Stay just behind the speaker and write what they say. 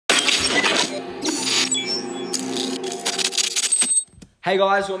Hey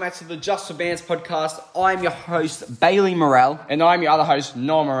guys, welcome back to the Just for Bands podcast. I'm your host, Bailey Morell. And I'm your other host,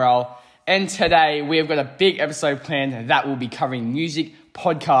 Noah Morell. And today we've got a big episode planned that will be covering music,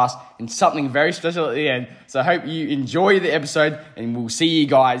 podcast, and something very special at the end. So I hope you enjoy the episode and we'll see you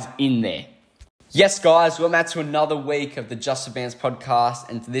guys in there. Yes guys, welcome back to another week of the Just for Bands podcast.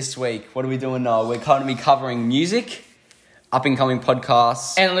 And this week, what are we doing now? We're going to be covering music, up-and-coming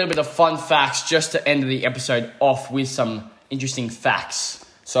podcasts. And a little bit of fun facts just to end the episode off with some interesting facts.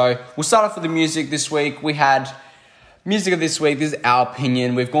 So we'll start off with the music this week. We had music of this week. This is our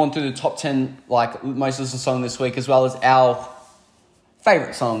opinion. We've gone through the top 10 most listened songs this week, as well as our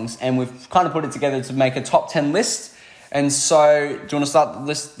favourite songs, and we've kind of put it together to make a top 10 list. And so, do you want to start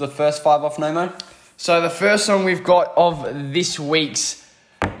the first five off, Nomo? So the first song we've got of this week's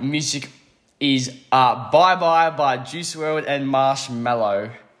music is Bye Bye by Juice WRLD and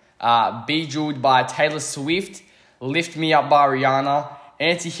Marshmello, Bejeweled by Taylor Swift, Lift Me Up by Rihanna,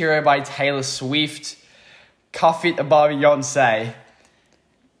 Antihero by Taylor Swift, Cuff It by Beyonce.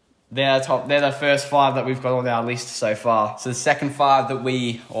 They're the first five that we've got on our list so far. So the second five that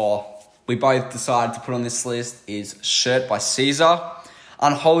we both decided to put on this list is Shirt by Caesar,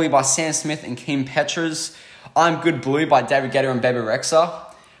 Unholy by Sam Smith and Kim Petras, I'm Good Blue by David Guetta and Bebe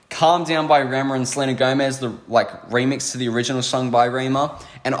Rexha, Calm Down by Rema and Selena Gomez, the remix to the original song by Rema,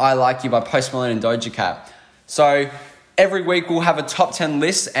 and I Like You by Post Malone and Doja Cat. So every week we'll have a top 10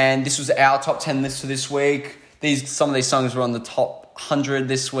 list, and this was our top 10 list for this week. Some of these songs were on the top 100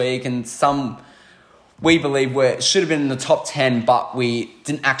 this week, and some we believe should have been in the top 10, but we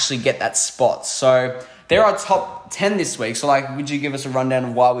didn't actually get that spot. So there are top 10 this week. So would you give us a rundown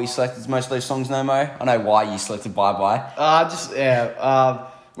of why we selected most of those songs, Nomo? I know why you selected Bye Bye.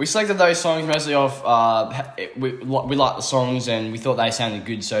 We selected those songs mostly off, we liked the songs and we thought they sounded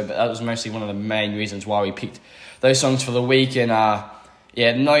good, but that was mostly one of the main reasons why we picked those songs for the week. And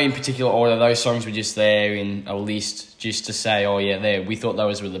no in particular order, those songs were just there in a list just to say, we thought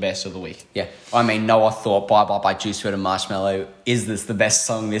those were the best of the week. Yeah, I mean, Noah thought Bye Bye by Juice WRLD and Marshmello, is this the best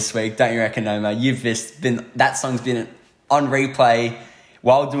song this week? Don't you reckon, Noah? That song's been on replay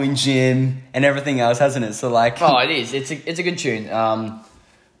while doing gym and everything else, hasn't it? So it is. It's a good tune.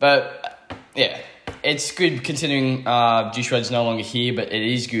 But yeah, it's good considering Juice WRLD's no longer here, but it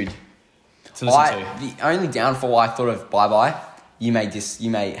is good to listen to. The only downfall I thought of Bye Bye, you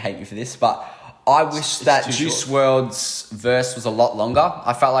may hate me for this, but I wish that Juice WRLD's verse was a lot longer.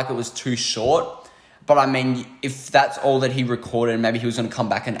 I felt like it was too short. But I mean, if that's all that he recorded, maybe he was going to come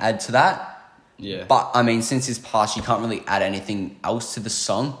back and add to that. Yeah. But I mean, since his past, you can't really add anything else to the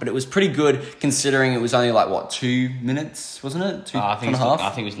song. But it was pretty good considering it was only 2 minutes, wasn't it? Two and a half? I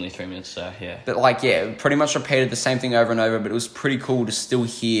think it was only 3 minutes, so yeah. But pretty much repeated the same thing over and over. But it was pretty cool to still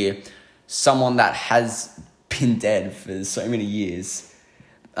hear someone that has been dead for so many years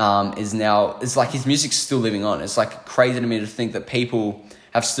his music's still living on. It's crazy to me to think that people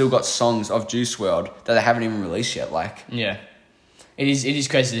have still got songs of Juice WRLD that they haven't even released yet. Yeah. It is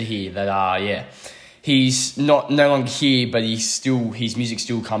crazy to hear that, he's no longer here, but his music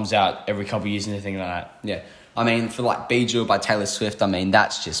still comes out every couple of years and everything like that. Yeah. I mean, for Bejeweled by Taylor Swift, I mean,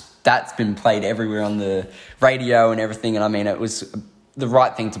 that's been played everywhere on the radio and everything. And I mean, it was the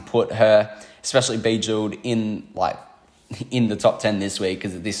right thing to put her, especially Bejeweled, in the top 10 this week,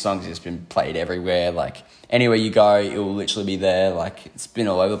 because this song's just been played everywhere. Anywhere you go, it will literally be there. It's been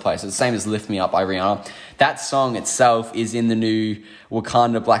all over the place. It's the same as Lift Me Up by Rihanna. That song itself is in the new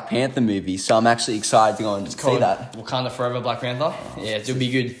Wakanda Black Panther movie, so I'm actually excited to go and see that. Wakanda Forever Black Panther? Yeah, it'll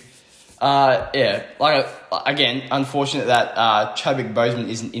be good. Again, unfortunate that Chadwick Boseman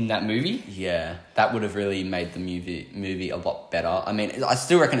isn't in that movie. Yeah, that would have really made the movie a lot better. I mean, I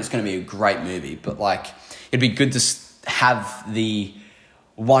still reckon it's going to be a great movie, but it'd be good to have the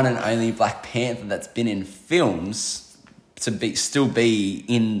one and only Black Panther that's been in films to still be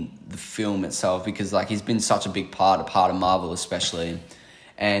in the film itself, because he's been such a big part of Marvel especially,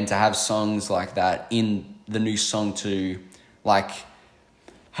 and to have songs like that in the new song to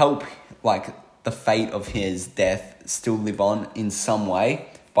help the fate of his death still live on in some way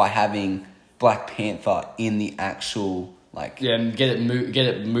by having Black Panther in the actual get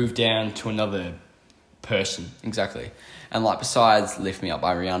it moved down to another person. Exactly. And besides Lift Me Up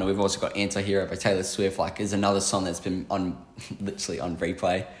by Rihanna, we've also got Antihero by Taylor Swift. Is another song that's been literally on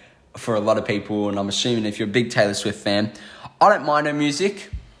replay for a lot of people. And I'm assuming if you're a big Taylor Swift fan, I don't mind her music.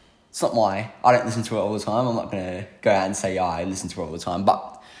 It's not I don't listen to it all the time. I'm not going to go out and say, I listen to it all the time.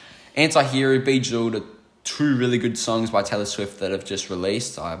 But Antihero, Bejeweled are two really good songs by Taylor Swift that have just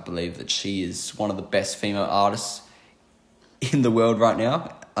released. I believe that she is one of the best female artists in the world right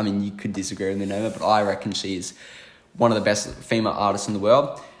now. I mean, you could disagree with me, Noma, but I reckon she is one of the best female artists in the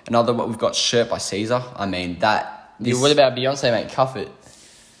world. Another one, we've got Shirt by Caesar. I mean, Dude, what about Beyonce, mate? Cuff It.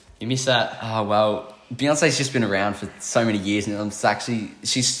 You missed that. Oh, well, Beyonce's just been around for so many years, and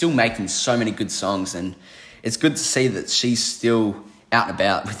she's still making so many good songs, and it's good to see that she's still out and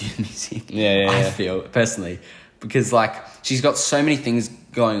about with your music. Yeah. I feel, personally, because, like, she's got so many things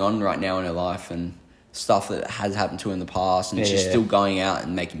going on right now in her life and stuff that has happened to her in the past, and she's still going out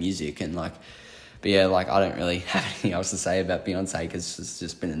and making music, and, like, but yeah, like, I don't really have anything else to say about Beyonce because she's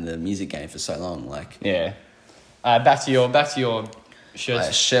just been in the music game for so long, like. Yeah. Back to your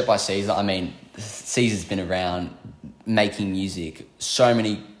shirts. Shirt by Caesar. I mean, Caesar's been around making music, so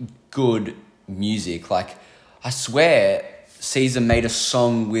many good music. Like, I swear, Caesar made a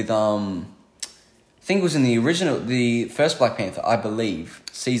song with I think it was in the first Black Panther, I believe.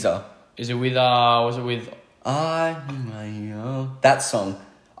 Caesar. Is it with was it with? That song.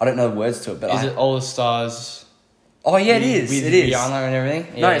 I don't know the words to it, but Is it All the Stars? Oh yeah, it is. With it is. Rihanna and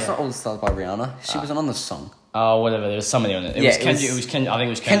everything. No, it's not All the Stars by Rihanna. She wasn't on the song. Whatever. There was somebody on it. I think it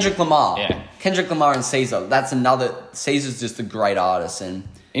was Kendrick Lamar. Yeah. Kendrick Lamar and Caesar. That's another. Caesar's just a great artist, and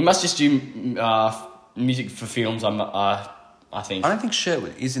he must just do music for films. I think. I don't think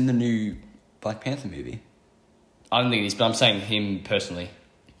Sherwood is in the new Black Panther movie. I don't think it is, but I'm saying him personally.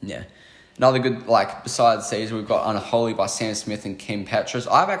 Yeah. Another good, like, besides Caesar, we've got Unholy by Sam Smith and Kim Petras.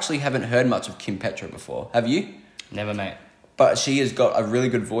 I actually haven't heard much of Kim Petra before. Have you? Never, mate. But she has got a really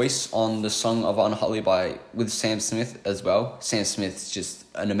good voice on the song of Unholy with Sam Smith as well. Sam Smith's just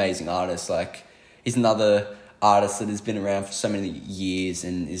an amazing artist. Like, he's another artist that has been around for so many years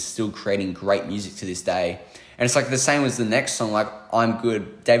and is still creating great music to this day. And it's like the same as the next song, like I'm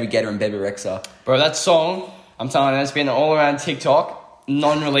Good, David Guetta and Bebe Rexha. Bro, that song, I'm telling you, it's been all around TikTok.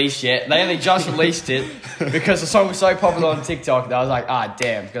 Non-released yet. They only just released it because the song was so popular on TikTok that I was like,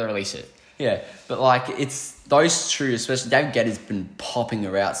 damn, gotta release it. Yeah, but like it's those two, especially David Guetta's been popping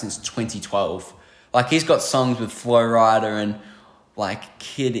her out since 2012. Like he's got songs with Flo Rida and like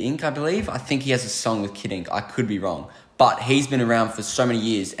Kid Ink, I believe. I think he has a song with Kid Ink. I could be wrong, but he's been around for so many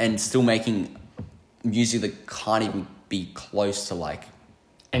years and still making music that can't even be close to like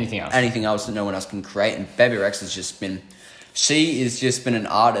anything else that no one else can create. And Bebe Rexha's she has just been an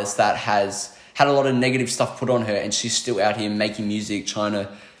artist that has had a lot of negative stuff put on her, and she's still out here making music, trying to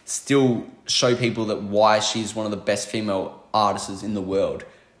still show people that why she's one of the best female artists in the world.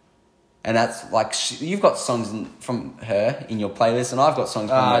 And that's like, you've got songs from her in your playlist, and I've got songs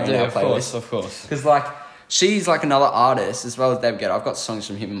from her in our playlist. Of course. Because like, she's like another artist as well as David Guetta. I've got songs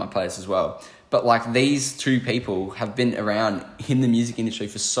from him in my playlist as well. But like, these two people have been around in the music industry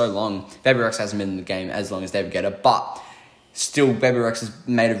for so long. Bebe Rexha hasn't been in the game as long as David Guetta, but still, Bebe Rexha has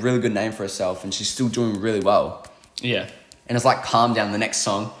made a really good name for herself, and she's still doing really well. Yeah. And it's like Calm Down, the next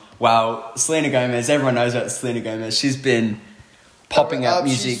song. Wow, Selena Gomez, everyone knows about Selena Gomez. She's been popping out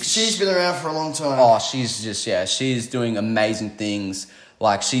music. She's been around for a long time. Oh, she's doing amazing things.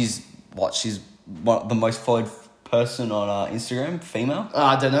 Like, she's the most followed person on Instagram, female?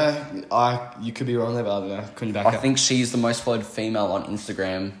 I don't know. You could be wrong there, but I don't know. Couldn't back up. I think she's the most followed female on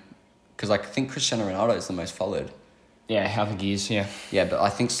Instagram, because I think Cristiano Ronaldo is the most followed. Yeah, I think he is, yeah. Yeah, but I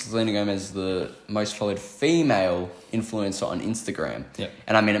think Selena Gomez is the most followed female influencer on Instagram. Yeah.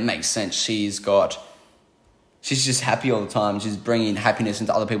 And I mean, it makes sense. She's just happy all the time. She's bringing happiness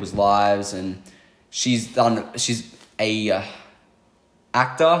into other people's lives, and she's a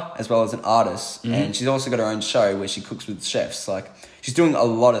actor as well as an artist. Mm-hmm. And she's also got her own show where she cooks with chefs. Like, she's doing a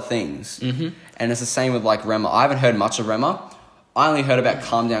lot of things. Mm-hmm. And it's the same with like Rema. I haven't heard much of Rema. I only heard about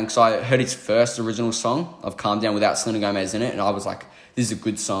Calm Down because I heard his first original song of Calm Down without Selena Gomez in it, and I was like, this is a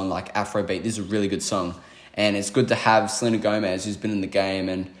good song, like Afrobeat, this is a really good song. And it's good to have Selena Gomez, who's been in the game,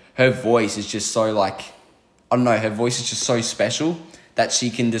 and her voice is just so like, I don't know, her voice is just so special that she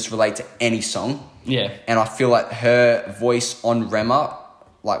can just relate to any song. Yeah. And I feel like her voice on Rema,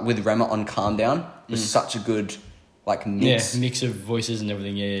 like with Rema on Calm Down, was such a good like mix. Yeah, mix of voices and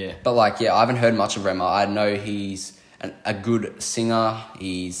everything, yeah. But like, yeah, I haven't heard much of Rema. I know he's a good singer.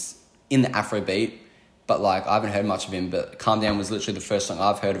 He's in the Afrobeat, but like, I haven't heard much of him. But Calm Down was literally the first song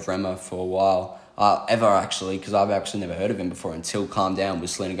I've heard of Rema for a while. Ever actually, because I've actually never heard of him before until Calm Down with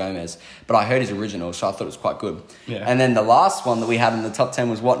Selena Gomez. But I heard his original, so I thought it was quite good. Yeah. And then the last one that we had in the top 10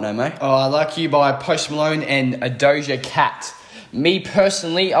 was what, Nomo? Oh, I Like You by Post Malone and a Doja Cat. Me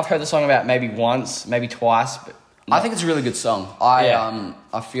personally, I've heard the song about maybe once, maybe twice. But I think it's a really good song.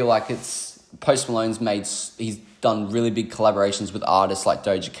 I feel like it's Post Malone's he's done really big collaborations with artists like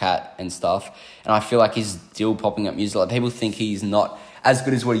Doja Cat and stuff, and I feel like he's still popping up music. Like, people think he's not as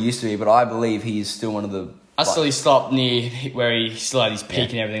good as what he used to be, but I believe he is still one of the... He stopped near where he still had his peak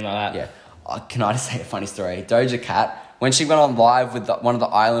and everything like that. Yeah. can I just say a funny story? Doja Cat, when she went on live with one of the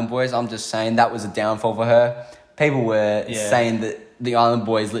Island Boys, I'm just saying that was a downfall for her. People were saying that the Island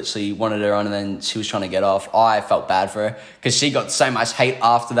Boys literally wanted her on and then she was trying to get off. I felt bad for her because she got so much hate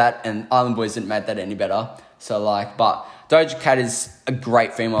after that and Island Boys didn't make that any better. So, but Doja Cat is a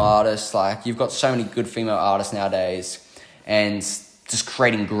great female artist. Like, you've got so many good female artists nowadays and just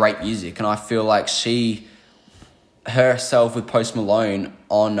creating great music. And I feel like she herself with Post Malone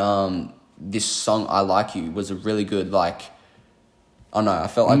on this song I Like You was a really good, I don't know, I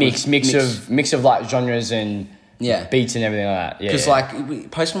felt like mix of like genres and beats and everything like that. Because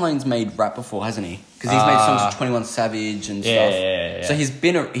Post Malone's made rap before, hasn't he? Because he's made songs with 21 Savage and stuff. Yeah. So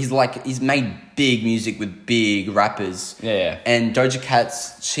he's made big music with big rappers. Yeah. And Doja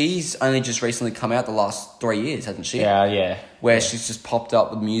Cat's, she's only just recently come out the last 3 years, hasn't she? Yeah. Where she's just popped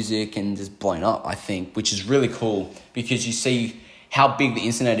up with music and just blown up, I think, which is really cool because you see how big the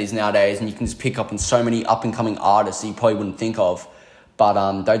internet is nowadays and you can just pick up on so many up and coming artists that you probably wouldn't think of. But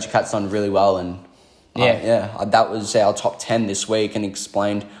Doja Cat's done really well and that was our top 10 this week and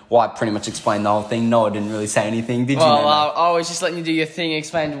I pretty much explained the whole thing. No, I didn't really say anything, did you? Well, I was just letting you do your thing,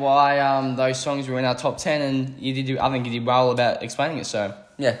 explained why those songs were in our top 10 and I think you did well about explaining it, so.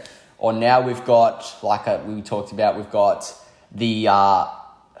 Yeah. Or now we've got, we talked about, we've got the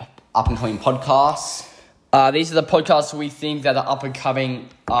up and coming podcasts. These are the podcasts we think that are up and coming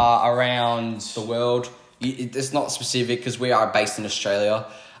around the world. It's not specific because we are based in Australia.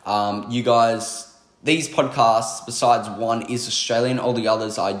 You guys... These podcasts, besides one, is Australian. All the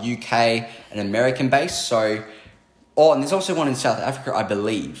others are UK and American based. So, and there's also one in South Africa, I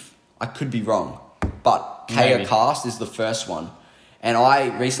believe. I could be wrong, but KO Cast is the first one. And I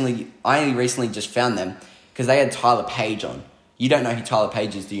only recently just found them because they had Tyler Page on. You don't know who Tyler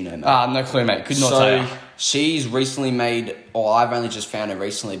Page is, do you know, mate? No clue, mate. Could not tell you. She's recently made, or I've only just found her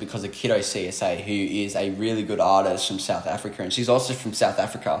recently because of Kiddo CSA, who is a really good artist from South Africa, and she's also from South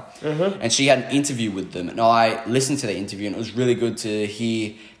Africa. Mm-hmm. And she had an interview with them, and I listened to the interview, and it was really good to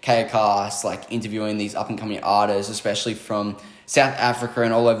hear KOcast interviewing these up and coming artists, especially from South Africa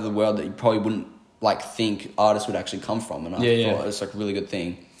and all over the world that you probably wouldn't think artists would actually come from. And I thought it was a really good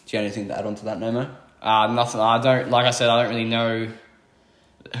thing. Do you have anything to add on to that, Nomo? Nothing. I don't. Like I said, I don't really know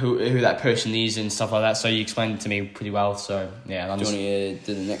who that person is and stuff like that. So you explained it to me pretty well. So yeah. Do you want to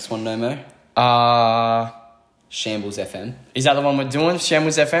do the next one, Nomo? Shambles FM. Is that the one we're doing?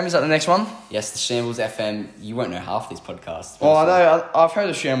 Shambles FM. Is that the next one? Yes, the Shambles FM. You won't know half these podcasts. Well, I know. I've heard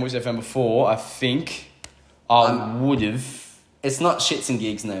of Shambles FM before. I think I would have. It's not Shits and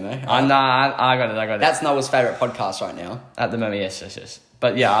Gigs, Nomo. I got it. That's Noah's favourite podcast right now. At the moment, yes.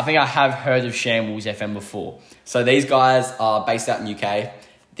 But yeah, I think I have heard of Shambles FM before. So these guys are based out in UK.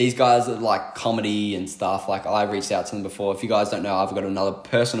 These guys are comedy and stuff. I reached out to them before. If you guys don't know, I've got another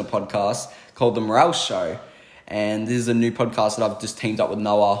personal podcast called The Morale Show. And this is a new podcast that I've just teamed up with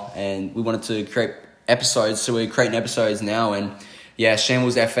Noah. And we wanted to create episodes. So we're creating episodes now. And yeah,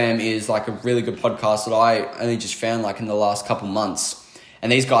 Shambles FM is a really good podcast that I only just found in the last couple months.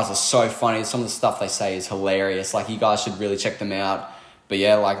 And these guys are so funny. Some of the stuff they say is hilarious. You guys should really check them out. But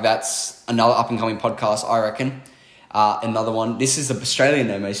yeah, that's another up-and-coming podcast, I reckon. Another one. This is an Australian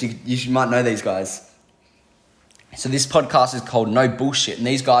name, so you might know these guys. So this podcast is called No Bullshit, and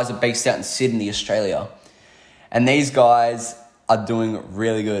these guys are based out in Sydney, Australia. And these guys are doing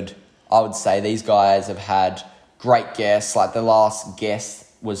really good. I would say these guys have had great guests. The last guest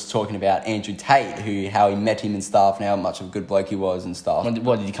was talking about Andrew Tate, how he met him and stuff, and how much of a good bloke he was and stuff.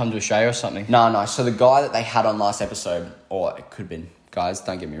 What, did he come to Australia or something? No. So the guy that they had on last episode, or it could have been, guys,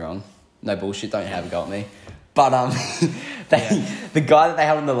 don't get me wrong. No bullshit, don't have a go at me. But the guy that they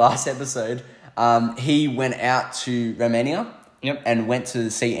had on the last episode, he went out to Romania and went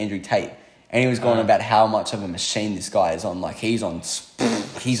to see Andrew Tate. And he was going about how much of a machine this guy is on. He's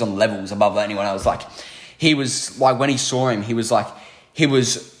on levels above anyone else. He was, when he saw him, he was on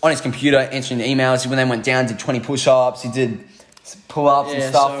his computer answering the emails. When they went down, did 20 push-ups. He did pull-ups and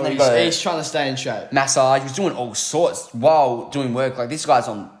stuff. So and he's trying to stay in shape. Massage. He was doing all sorts while doing work. This guy's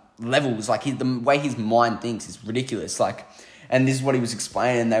on levels. The way his mind thinks is ridiculous. And this is what he was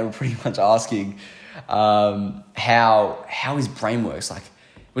explaining. They were pretty much asking how his brain works.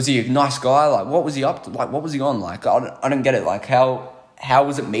 Was he a nice guy? What was he up to? What was he on? I don't get it. How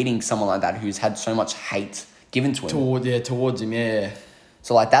was it meeting someone like that who's had so much hate given to him? Towards him, yeah.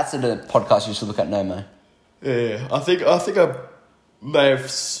 So that's the podcast you should look at, Nomo. Yeah, I think I may have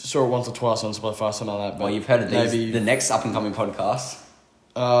saw it once or twice on Spotify, something like that. But you've heard of these, the next up and coming podcast.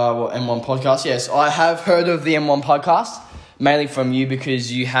 M1 podcast. Yes, I have heard of the M1 podcast, mainly from you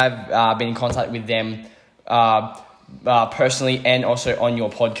because you have been in contact with them personally and also on your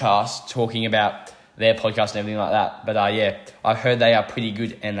podcast, talking about their podcast and everything like that. But yeah, I've heard they are pretty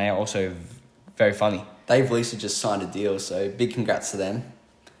good and they are also very funny. They've recently just signed a deal, so big congrats to them.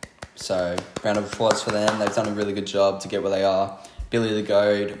 So, round of applause for them. They've done a really good job to get where they are. Billy the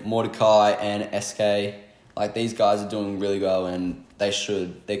Goat, Mordecai, and SK. Like, these guys are doing really well, and they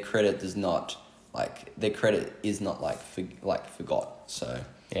should. Their credit is not forgot. So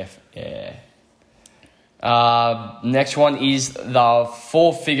Yeah. Next one is the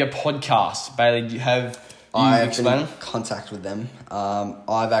Four Figure Podcast. Bailey, do you have I've been in contact with them.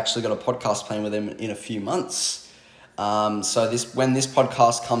 I've actually got a podcast planned with them in a few months. So when this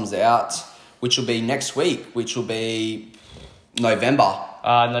podcast comes out, which will be next week, which will be November.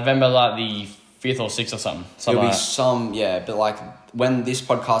 November, like the 5th or 6th or something. There'll be but like when this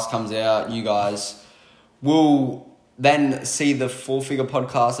podcast comes out, you guys will then see the Four Figure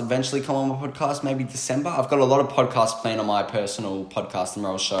Podcast eventually come on my podcast, maybe December. I've got a lot of podcasts planned on my personal podcast, The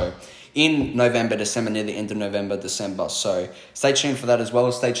Moral Show, in November, December, near the end of November, December. So stay tuned for that as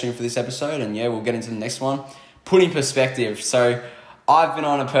well. Stay tuned for this episode, and yeah, we'll get into the next one. Put in perspective. So I've been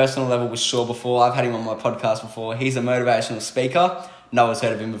on a personal level with Shaw before. I've had him on my podcast before. He's a motivational speaker. Noah's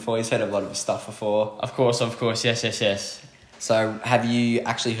heard of him before. He's heard of a lot of his stuff before. Of course. Yes. So have you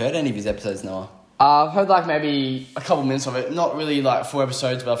actually heard any of his episodes, Noah? I've heard like maybe a couple minutes of it. Not really like 4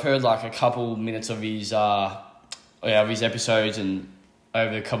 episodes, but I've heard like a couple minutes of his episodes and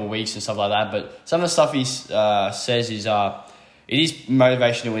over a couple of weeks and stuff like that. But some of the stuff he says is it is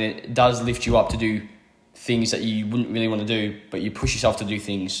motivational and it does lift you up to do things that you wouldn't really want to do, but you push yourself to do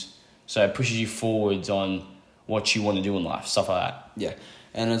things. So it pushes you forwards on what you want to do in life, stuff like that. Yeah.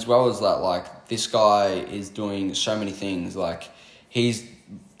 And as well as that, like, this guy is doing so many things. Like, he's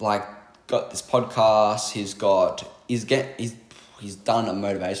like got this podcast, he's done a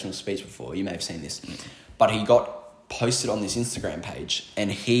motivational speech before. You may have seen this. But he got posted on this Instagram page, and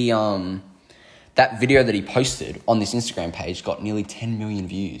he that video that he posted on this Instagram page got nearly 10 million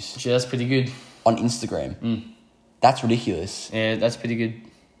views. Yeah, that's pretty good. On Instagram. That's ridiculous. Yeah, that's pretty good.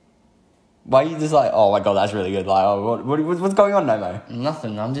 Why are you just like, oh my god, that's really good? Like, oh, what's going on, Nomo?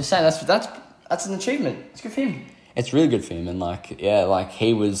 Nothing. I'm just saying that's an achievement. It's good for him. It's really good for him, and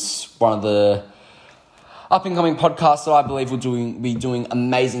he was one of the up and coming podcasts that I believe will be doing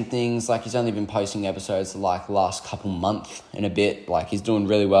amazing things. Like, he's only been posting episodes like the last couple months and a bit. Like, he's doing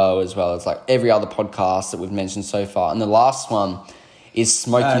really well as like every other podcast that we've mentioned so far. And the last one is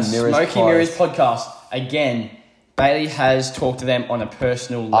Smoky Mirrors podcast. Again, Bailey has talked to them on a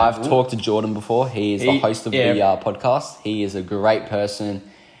personal level. I've talked to Jordan before. He is the host of the podcast. He is a great person.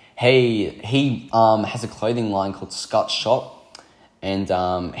 He has a clothing line called Scott Shop, and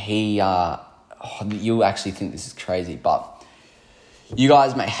you'll actually think this is crazy, but you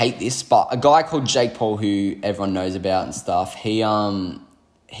guys may hate this, but a guy called Jake Paul, who everyone knows about and stuff, he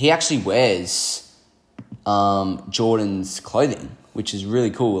actually wears Jordan's clothing, which is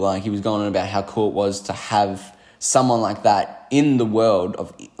really cool. Like, he was going on about how cool it was to have someone like that in the world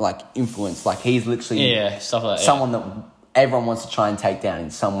of like influence. Like, he's literally stuff like that. Someone that everyone wants to try and take down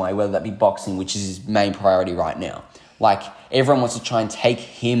in some way, whether that be boxing, which is his main priority right now. Like, everyone wants to try and take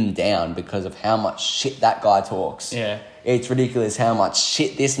him down because of how much shit that guy talks. Yeah. It's ridiculous how much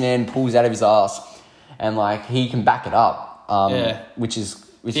shit this man pulls out of his ass, and like, he can back it up. Which is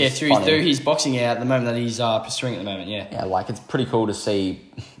funny. Through his boxing at the moment that he's pursuing at the moment. Yeah, like, it's pretty cool to see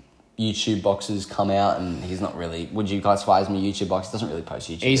YouTube boxers come out, and he's not really. Would you classify as a YouTube boxer? Doesn't really post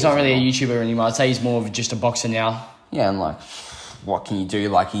YouTube. He's not really a YouTuber anymore. I'd say he's more of just a boxer now. Yeah, and like, what can you do?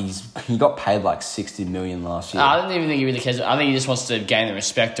 Like, he got paid like 60 million last year. I don't even think he really cares. I think he just wants to gain the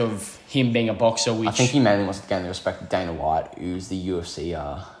respect of him being a boxer. Which I think he mainly wants to gain the respect of Dana White, who's the UFC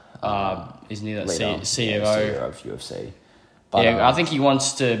isn't he that CEO of UFC? But, I think he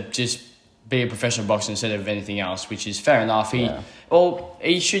wants to just be a professional boxer instead of anything else, which is fair enough. He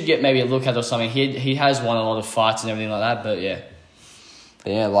should get maybe a look at or something. He has won a lot of fights and everything like that, but yeah.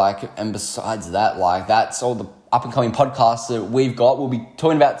 Yeah, like, and besides that, like, that's all the up-and-coming podcasts that we've got. We'll be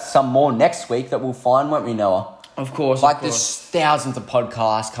talking about some more next week that we'll find, won't we, Noah? Of course. There's thousands of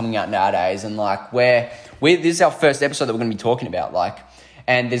podcasts coming out nowadays, and like, this is our first episode that we're going to be talking about, like,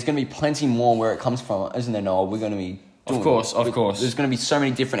 and there's going to be plenty more where it comes from, isn't there, Noah? We're going to be Of course. There's going to be so many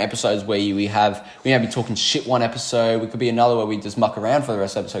different episodes where we may be talking shit one episode. We could be another where we just muck around for the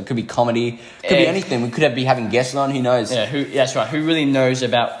rest of the episode. Could be comedy. Could be anything. We could be having guests on. Who knows? Yeah, that's right. Who really knows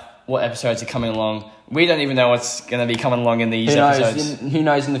about what episodes are coming along? We don't even know what's going to be coming along in these episodes. Who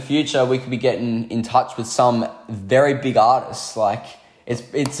knows in the future? We could be getting in touch with some very big artists. Like,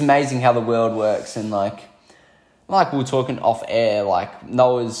 it's amazing how the world works. And like we were talking off air, like,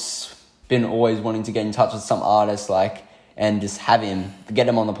 Noah's been always wanting to get in touch with some artists, like, and just get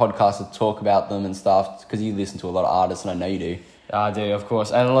him on the podcast to talk about them and stuff, because you listen to a lot of artists, and I know you do. I do, of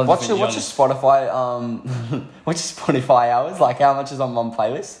course. And a lot of What's your Spotify, what's your Spotify hours? Like, how much is on one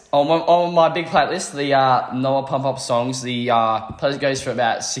playlist? On my big playlist, the Noah Pump Up songs, the playlist goes for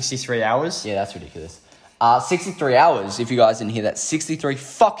about 63 hours. Yeah, that's ridiculous. 63 hours, if you guys didn't hear that. 63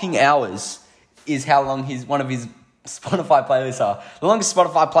 fucking hours is how long one of his Spotify playlists are. The longest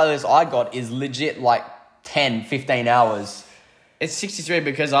Spotify playlist I got is legit like 10, 15 hours. It's 63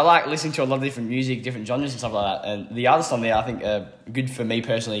 because I like listening to a lot of different music, different genres and stuff like that. And the artists on there, I think, are good for me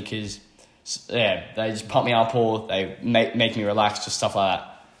personally because, yeah, they just pump me up or they make me relax, just stuff like that.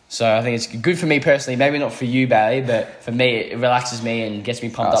 So I think it's good for me personally. Maybe not for you, Bailey, but for me, it relaxes me and gets me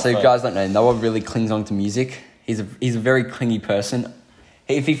pumped up. So if you guys don't know, Noah really clings on to music. He's a very clingy person.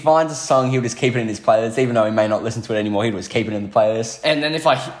 If he finds a song, he'll just keep it in his playlist, even though he may not listen to it anymore. He'll just keep it in the playlist. And then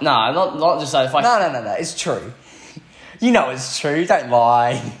not just that. No, it's true. You know it's true. Don't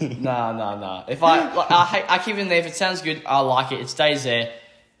lie. No. If I keep it in there. If it sounds good, I like it. It stays there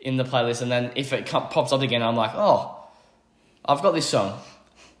in the playlist, and then if it pops up again, I'm like, oh, I've got this song.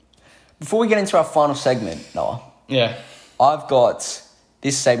 Before we get into our final segment, Noah. Yeah. I've got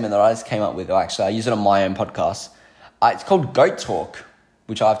this segment that I just came up with. Actually, I use it on my own podcast. It's called Goat Talk,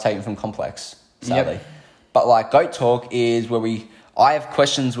 which I've taken from Complex, sadly. Yep. But like Goat Talk is where I have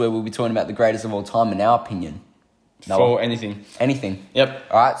questions where we'll be talking about the greatest of all time in our opinion. Noah. For anything. Anything. Yep.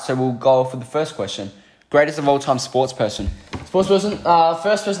 All right, so we'll go for the first question. Greatest of all time sports person. First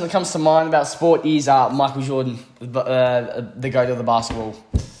person that comes to mind about sport is Michael Jordan, the GOAT of the basketball.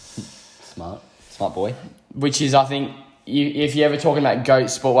 Smart boy. Which is, I think, if you're ever talking about GOAT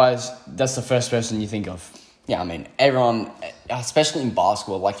sport-wise, that's the first person you think of. Yeah, I mean, everyone, especially in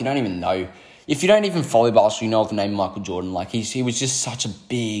basketball, like, you don't even know. If you don't even follow basketball, you know the name Michael Jordan. Like, he was just such a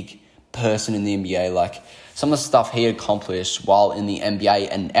big person in the NBA. Like, some of the stuff he accomplished while in the NBA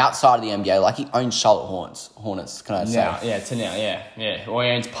and outside of the NBA, like, he owns Charlotte Hornets, can I say? Yeah. Or he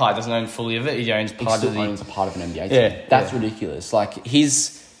owns part, doesn't own fully of it, he owns part of owns a part of an NBA team. Yeah. That's ridiculous. Like,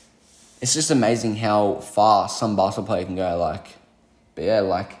 it's just amazing how far some basketball player can go, like, but yeah,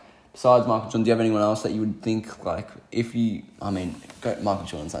 like, besides Michael Jordan, do you have anyone else that you would think, like, Michael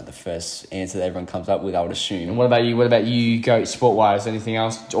Jordan's like the first answer that everyone comes up with, I would assume. And what about you, GOAT sport-wise? Anything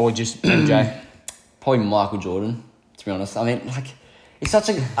else? Or just MJ? Probably Michael Jordan, to be honest. I mean, like, it's such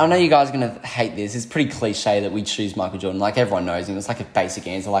a... I know you guys are going to hate this. It's pretty cliche that we choose Michael Jordan. Like, everyone knows him. It's like a basic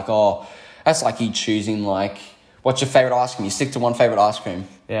answer. Like, oh, that's like you choosing, like, what's your favourite ice cream? You stick to one favourite ice cream.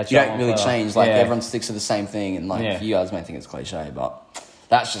 Yeah, you don't really change. Like, everyone sticks to the same thing. And, like, you guys may think it's cliche, but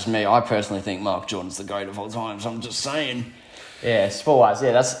that's just me. I personally think Michael Jordan's the GOAT of all time, so I'm just saying. Yeah, sport-wise,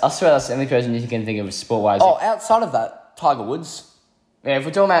 yeah. I swear that's the only person you can think of sport-wise. Oh, outside of that, Tiger Woods. Yeah, if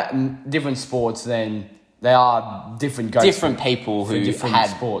we're talking about different sports, then they are different GOATs. Different people who had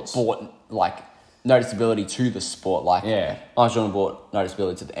sports. Brought, like, noticeability to the sport. Like, Michael Jordan brought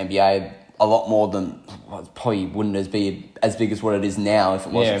noticeability to the NBA a lot more than... Well, it probably wouldn't be as big as what it is now if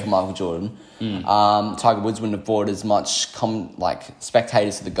it wasn't for Michael Jordan. Tiger Woods wouldn't have brought as much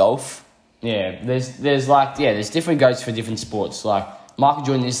spectators to the golf. Yeah, there's different GOATs for different sports. Like, Michael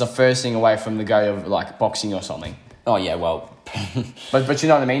Jordan is the first thing away from the GOAT of, like, boxing or something. Oh, yeah, well... but you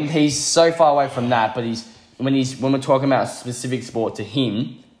know what I mean? He's so far away from that, but when we're talking about a specific sport, to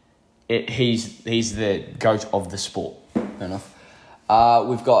him, he's the GOAT of the sport. Fair enough.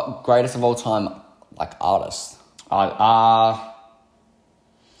 We've got greatest of all time, like, artists. I've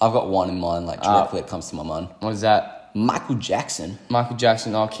got one in mind, like, directly that comes to my mind. What is that? Michael Jackson.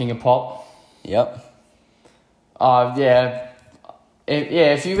 King of Pop. Yep.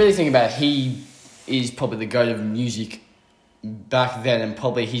 If you really think about it, he is probably the GOAT of music back then, and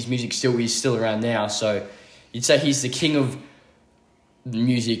probably his music is still around now. So you'd say he's the king of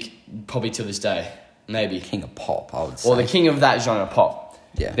music probably to this day, maybe. King of pop, I would say. Or the king of that genre, pop.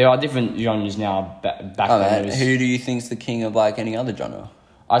 Yeah. There are different genres now back then. Who do you think's the king of, like, any other genre?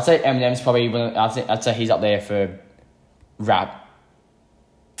 I'd say Eminem's probably... I'd say he's up there for rap.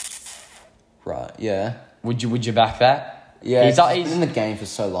 Right, yeah. Would you back that? Yeah, he's in the game for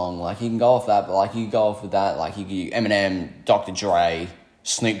so long. Like, you can go off that, but, like, you go off with that, like, you Eminem, Dr. Dre,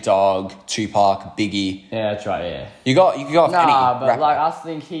 Snoop Dogg, Tupac, Biggie. Yeah, that's right, yeah. You go off any but, rapper. like, I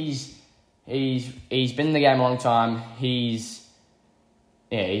think he's been in the game a long time. He's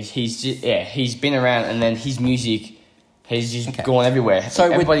been around, and then his music has just gone everywhere. So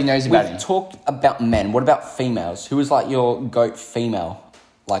everybody knows about him. We've talked about men. What about females? Who is, like, your GOAT female?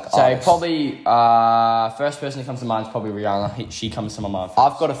 Like, so artist? Probably first person that comes to mind is probably Rihanna. She comes to my mind first.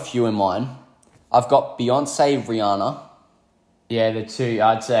 I've got a few in mind. I've got Beyonce, Rihanna. Yeah, the two.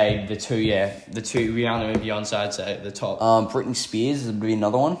 I'd say the two. Yeah, the two. Rihanna and Beyonce. I'd say the top. Britney Spears would be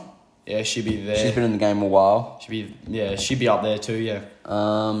another one. Yeah, she'd be there. She's been in the game a while. She'd be up there too. Yeah.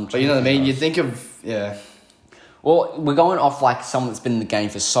 But you know what I mean. You think of Well, we're going off like someone that's been in the game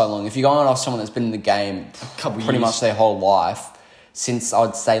for so long. If you're going off someone that's been in the game couple pretty years. much their whole life, since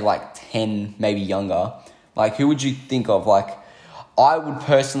I'd say like 10, maybe younger, like who would you think of? Like, I would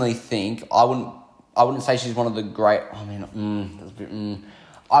personally think I wouldn't say she's one of the great. I mean, that's a bit.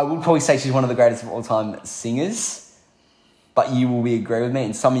 I would probably say she's one of the greatest of all time singers. But you will agree with me,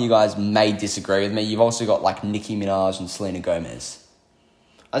 and some of you guys may disagree with me. You've also got like Nicki Minaj and Selena Gomez.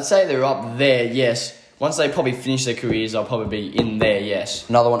 I'd say they're up there. Yes. Once they probably finish their careers, I'll probably be in there. Yes.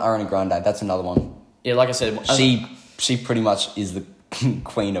 Another one, Ariana Grande. That's another one. Yeah, like I said, She pretty much is the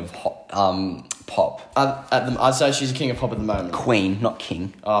queen of pop. I'd say she's the king of pop at the moment. Queen, not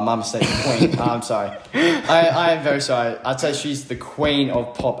king. Oh, my mistake. Queen. I'm sorry. I am very sorry. I'd say she's the queen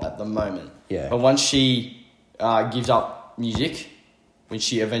of pop at the moment. Yeah. But once she gives up music, when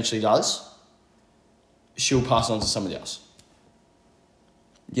she eventually does, she'll pass on to somebody else.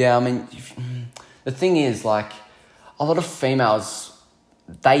 Yeah, I mean, the thing is, like, a lot of females,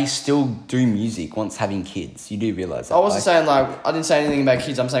 they still do music once having kids. You do realise that. I wasn't saying, I didn't say anything about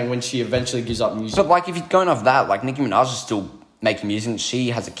kids. I'm saying when she eventually gives up music. But, like, if you're going off that, like, Nicki Minaj is still making music. She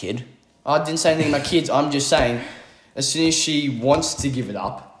has a kid. I didn't say anything about kids. I'm just saying, as soon as she wants to give it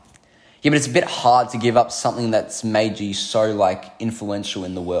up. Yeah, but it's a bit hard to give up something that's made you so, like, influential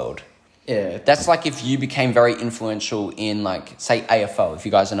in the world. Yeah. That's like if you became very influential in, like, say, AFL. If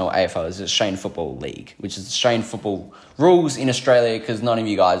you guys don't know what AFL is, it's Australian Football League, which is Australian football rules in Australia, because none of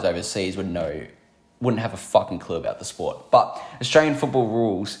you guys overseas wouldn't have a fucking clue about the sport. But Australian football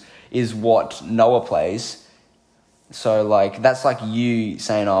rules is what Noah plays. So, like, that's like you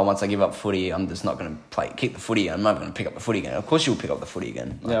saying, oh, once I give up footy, I'm just not going to kick the footy again. I'm not going to pick up the footy again. Of course you'll pick up the footy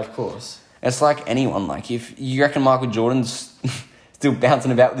again. Yeah, of course. It's like anyone. Like, if you reckon Michael Jordan's still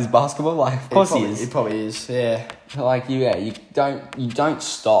bouncing about with his basketball, like, of course he is. He probably is, yeah. Like, you don't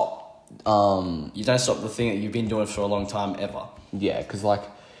stop. You don't stop the thing that you've been doing for a long time, ever. Yeah, because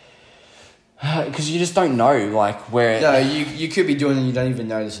you just don't know, like, where... No, you could be doing it and you don't even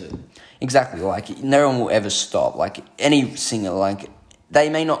notice it. Exactly, like, no one will ever stop. Like, any singer, like, they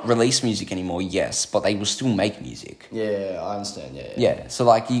may not release music anymore, yes, but they will still make music. Yeah, I understand, yeah. Yeah, so,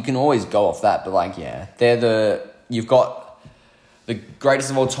 like, you can always go off that, but, like, yeah, you've got the greatest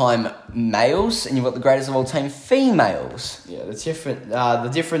of all time males, and you've got the greatest of all time females. Yeah, the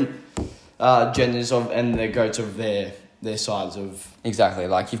different genders of, and the goats of their sides of... Exactly,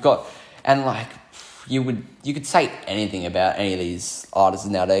 like, you've got, and, like... You could say anything about any of these artists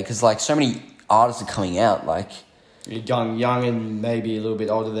nowadays, because, like, so many artists are coming out, like... Young and maybe a little bit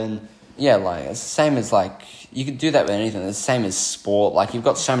older than... Yeah, like, it's the same as, like... You could do that with anything. It's the same as sport. Like, you've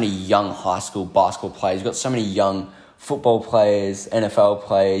got so many young high school basketball players. You've got so many young football players, NFL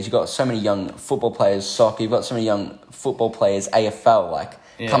players. You've got so many young football players, soccer. You've got so many young football players, AFL, like,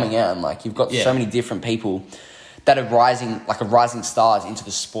 coming out. And, like, you've got so many different people... that are rising stars into the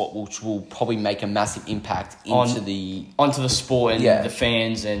sport, which will probably make a massive impact onto the sport and the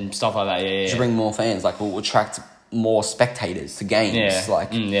fans and stuff like that. Yeah, to bring more fans, like, will attract more spectators to games.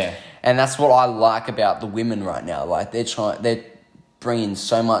 Yeah, and that's what I like about the women right now. Like, they're bringing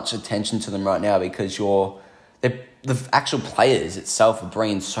so much attention to them right now, because the actual players itself are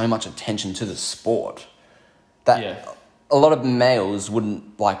bringing so much attention to the sport that a lot of males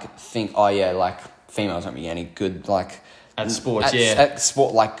wouldn't, like, think, oh yeah, like, females won't be any good, like... At sports, At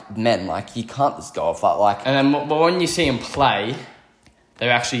sport, like, men. Like, you can't just go off that, like... And then, but when you see them play, they're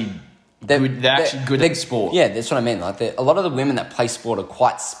actually good. They're actually good at sport. Yeah, that's what I mean. Like, a lot of the women that play sport are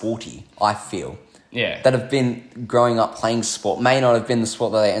quite sporty, I feel. Yeah. That have been growing up playing sport. May not have been the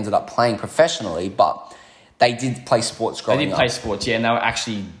sport that they ended up playing professionally, but they did play sports growing up. They did play sports, yeah, and they were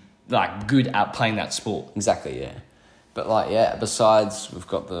actually, like, good at playing that sport. Exactly, yeah. But, like, yeah, besides, we've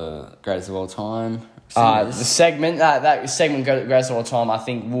got the greatest of all time. The segment, that segment, greatest of all time, I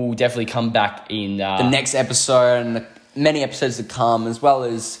think will definitely come back in... the next episode and many episodes to come, as well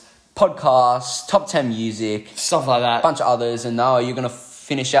as podcasts, top 10 music. Stuff like that. A bunch of others. And Noah, you're going to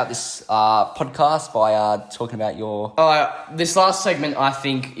finish out this podcast by talking about your... This last segment, I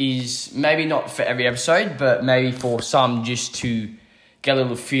think, is maybe not for every episode, but maybe for some, just to get a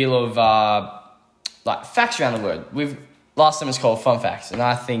little feel of... like, facts around the world. Last time it's called Fun Facts, and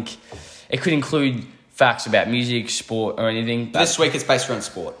I think it could include facts about music, sport, or anything. This week it's based around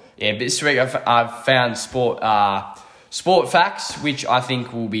sport. Yeah, but this week I've found sport facts, which I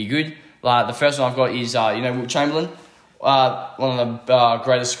think will be good. Like, the first one I've got is, Wilt Chamberlain, one of the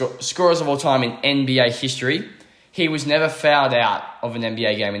greatest scorers of all time in NBA history. he was never fouled out of an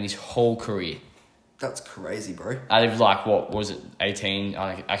NBA game in his whole career. That's crazy, bro. Out of like, what was it, 18?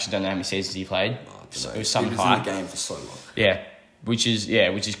 I actually don't know how many seasons he played. It was something high. He was in the game for so long. Yeah, which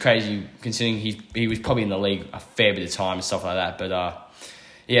is crazy considering he was probably in the league a fair bit of time and stuff like that. But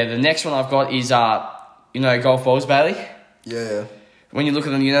the next one I've got is golf balls, Bailey. Yeah. When you look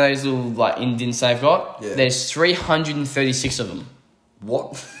at them, you know those little like indents they've got. Yeah. There's 336 of them.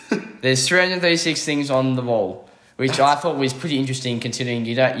 What? There's 336 things on the wall, which I thought was pretty interesting considering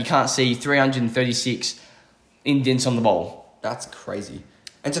you can't see 336 indents on the ball. That's crazy.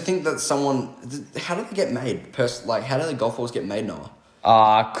 And to think that how do they get made? How do the golf balls get made,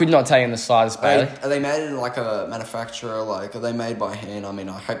 Noah? Could not tell you in the slightest, Bailey. Are they made in like a manufacturer? Like, are they made by hand? I mean,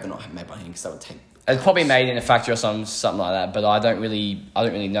 I hope they're not made by hand because that would take. It's probably made in a factory or something like that, but I don't really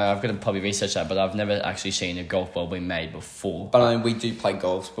know. I've got to probably research that, but I've never actually seen a golf ball being made before. But I mean, we do play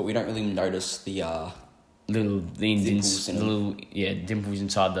golf, but we don't really notice the indents, dimples dimples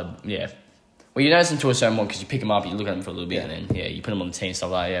inside the Well, you notice them to a certain point because you pick them up, you look at them for a little bit, and then you put them on the tee and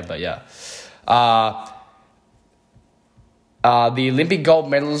stuff like that. But the Olympic gold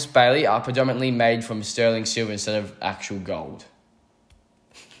medals, Bailey, are predominantly made from sterling silver instead of actual gold.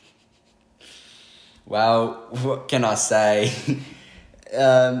 Well, what can I say?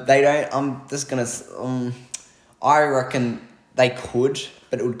 They don't. I'm just gonna. I reckon they could,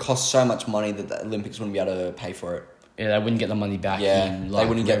 but it would cost so much money that the Olympics wouldn't be able to pay for it. Yeah, they wouldn't get the money back. Yeah, they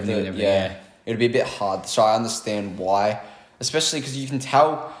wouldn't get the It'd be a bit hard, so I understand why. Especially because you can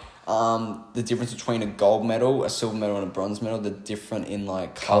tell the difference between a gold medal, a silver medal, and a bronze medal. They're different in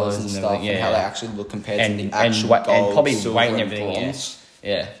like colours and stuff, and how they actually look compared to the actual gold, and probably silver, weight and and everything. bronze.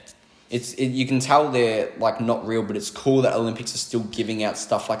 Yeah. You can tell they're like not real, but it's cool that Olympics are still giving out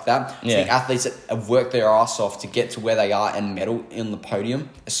stuff like that. Yeah. I think athletes that have worked their ass off to get to where they are and medal in the podium,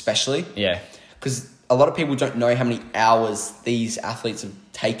 especially. Yeah. Because a lot of people don't know how many hours these athletes have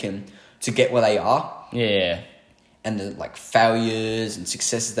taken to get where they are. Yeah. And the like failures and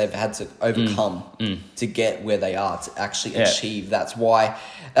successes they've had to overcome to get where they are, to actually achieve. That's why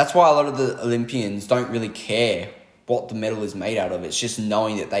a lot of the Olympians don't really care what the medal is made out of. It's just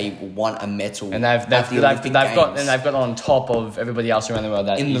knowing that they won a medal, and they've got on top of everybody else around the world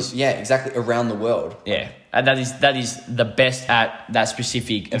exactly, around the world. Yeah, and that is the best at that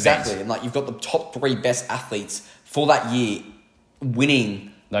specific exactly event. And like you've got the top 3 best athletes for that year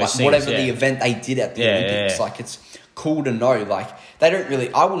winning those things, whatever the event they did at the Olympics. Like it's cool to know. Like they don't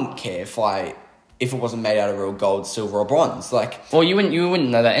really. I wouldn't care if it wasn't made out of real gold, silver, or bronze. Like, well, you wouldn't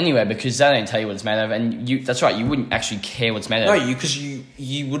know that anyway because they don't tell you what it's made of, and that's right. You wouldn't actually care what it's made of. No, because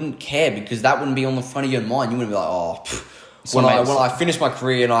you wouldn't care because that wouldn't be on the front of your mind. You wouldn't be like, when I finish my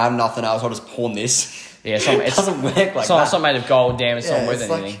career and I have nothing else, I'll just pawn this. Yeah, it doesn't work like that. It's not made of gold. Damn, it's not worth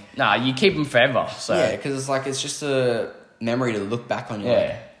anything. Nah, you keep them forever. So yeah, because it's just a memory to look back on.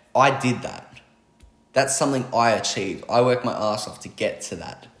 I did that. That's something I achieved. I worked my ass off to get to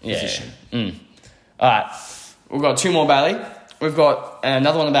that position. All right, we've got 2 more, Bailey. We've got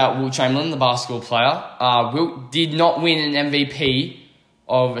another one about Wilt Chamberlain, the basketball player. Wilt did not win an MVP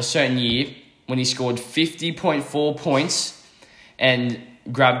of a certain year when he scored 50.4 points and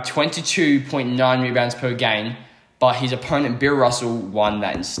grabbed 22.9 rebounds per game, but his opponent, Bill Russell, won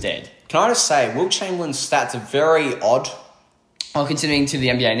that instead. Can I just say, Wilt Chamberlain's stats are very odd. Oh, considering to the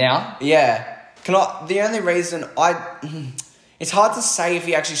NBA now? Yeah. The only reason it's hard to say if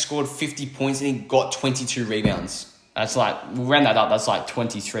he actually scored 50 points and he got 22 rebounds. That's like, we'll round that up, that's like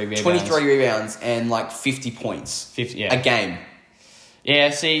 23 rebounds. 23 rebounds and like 50 points. 50, a game. Yeah,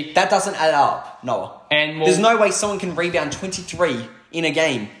 see. That doesn't add up, Noah. There's no way someone can rebound 23 in a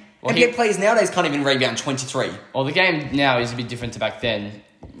game. Well, NBA players nowadays can't even rebound 23. Well, the game now is a bit different to back then.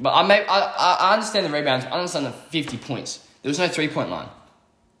 But I understand the rebounds. I understand the 50 points. There was no 3-point line.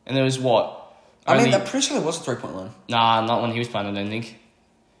 And there was what? I'm pretty sure there was a 3-point line. Nah, not when he was playing, I don't think.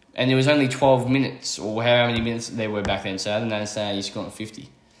 And there was only 12 minutes, or however many minutes there were back then, so I don't understand how you scored 50.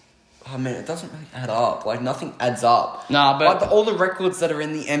 Oh, man, it doesn't really add up. Like, nothing adds up. Nah, but... all the records that are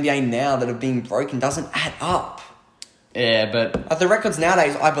in the NBA now that are being broken doesn't add up. Yeah, but... the records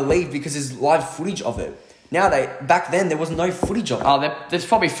nowadays, I believe, because there's live footage of it. Back then, there was no footage of it. Oh, there's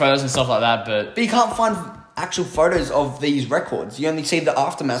probably photos and stuff like that, but... But you can't find actual photos of these records. You only see the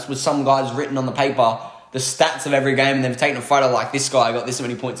aftermath with some guys written on the paper the stats of every game and they've taken a photo like this guy got this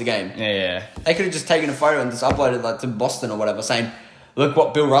many points a game. Yeah. They could have just taken a photo and just uploaded like to Boston or whatever saying, look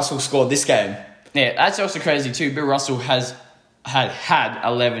what Bill Russell scored this game. Yeah, that's also crazy too. Bill Russell had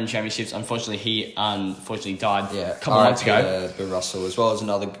 11 championships. Unfortunately, he died a couple months ago. Bill Russell, as well as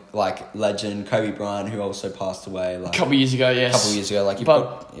another like legend, Kobe Bryant, who also passed away. Like, a couple years ago, yes. Like,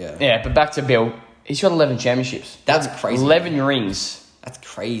 but back to Bill. He's got 11 championships. That's crazy. 11 rings. That's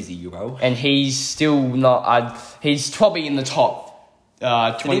crazy, bro. And he's still not... he's probably in the top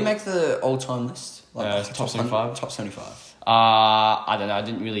 20... Did he make the all-time list? Top 75? Top 75. I don't know. I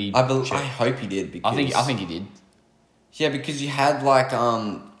didn't really... I hope he did. Because I think he did. Yeah, because you had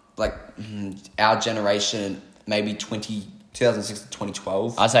our generation, maybe 2006 to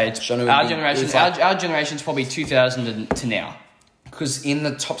 2012. I'd say it's our generation. Our generation's probably 2000 to now. Because in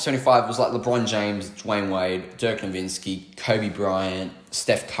the top 75 was like LeBron James, Dwayne Wade, Dirk Nowitzki, Kobe Bryant,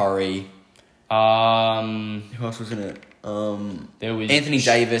 Steph Curry. Who else was in it? There was Anthony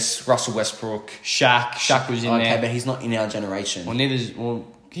Davis, Russell Westbrook. Shaq was in there. Okay, but he's not in our generation. Well,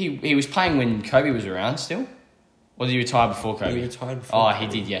 he was playing when Kobe was around still. Or did he retire before Kobe? He retired before Kobe. He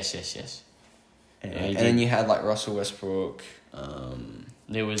did, yes. Anyway, and then you had like Russell Westbrook.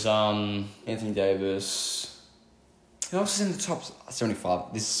 There was Anthony Davis. Who else is in the top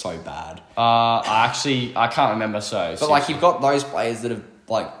 75? This is so bad. I can't remember. But like you've got those players that have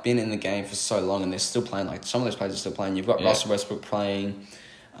like been in the game for so long and they're still playing. Like some of those players are still playing. You've got Russell Westbrook playing,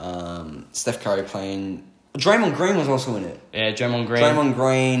 Steph Curry playing. Draymond Green was also in it. Yeah, Draymond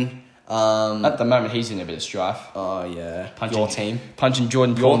Green. At the moment, he's in a bit of strife. Oh yeah, Your team punching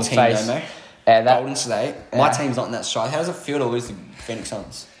Jordan Poole in the face. Mate. Golden State. My team's not in that strife. How does it feel to lose to Phoenix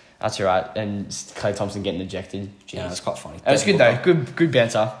Suns? That's all right. And Klay Thompson getting ejected. Jeez. Yeah, it's quite funny. It was good though. Good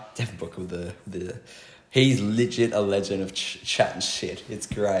banter. Devin Booker with he's legit a legend of chatting shit. It's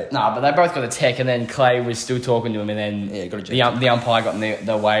great. Nah, but they both got a tech, and then Klay was still talking to him, and then the umpire got in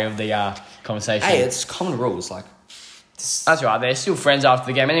the way of the conversation. Hey, it's common rules. Like that's right. They're still friends after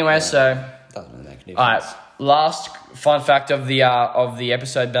the game anyway. So doesn't really make a difference. All right. Last fun fact of the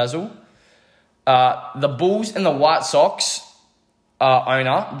episode, Basil. The Bulls and the White Sox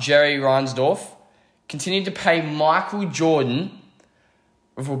owner Jerry Reinsdorf continued to pay Michael Jordan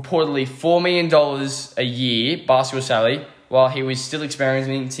reportedly $4 million a year basketball salary while he was still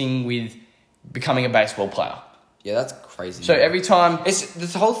experimenting with becoming a baseball player. Yeah, that's crazy. So every time... It's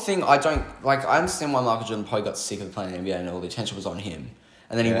this whole thing, I understand why Michael Jordan probably got sick of playing in the NBA and all the attention was on him.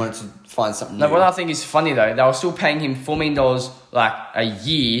 And then he wanted to find something new. No, what I think is funny though, they were still paying him $4 million like a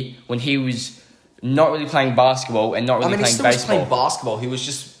year when he was not really playing basketball and not really playing baseball. He still was playing basketball. He was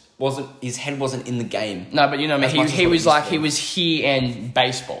just... his head wasn't in the game. No, but you know, he was here and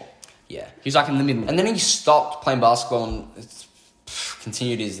baseball. Yeah. He was like in the middle. And then he stopped playing basketball and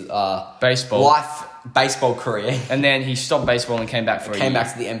continued his baseball career. And then he stopped baseball and came back for a year. Came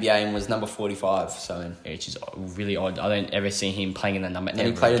back to the NBA and was number 45. So which is really odd. I don't ever see him playing in the number. And then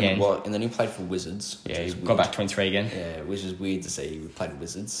he played again. And then he played for Wizards. Yeah, he got back 23 again. Yeah, which is weird to see he played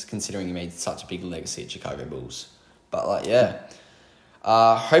Wizards, considering he made such a big legacy at Chicago Bulls. But like, yeah.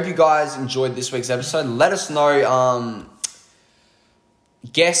 Hope you guys enjoyed this week's episode. Let us know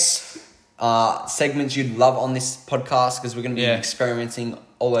segments you'd love on this podcast because we're going to be experimenting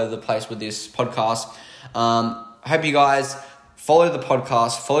all over the place with this podcast. Hope you guys follow the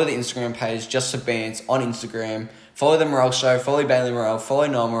podcast, follow the Instagram page, Just for Bands on Instagram, follow the Morel Show, follow Bailey Morel, follow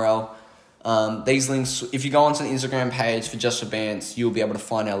Noah Morel. These links, if you go onto the Instagram page for Just for Bands, you'll be able to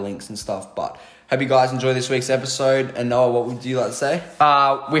find our links and stuff. But hope you guys enjoy this week's episode. And Noah, what would you like to say?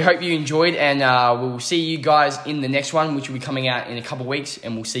 We hope you enjoyed, and we'll see you guys in the next one, which will be coming out in a couple of weeks,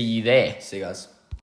 and we'll see you there. See you guys.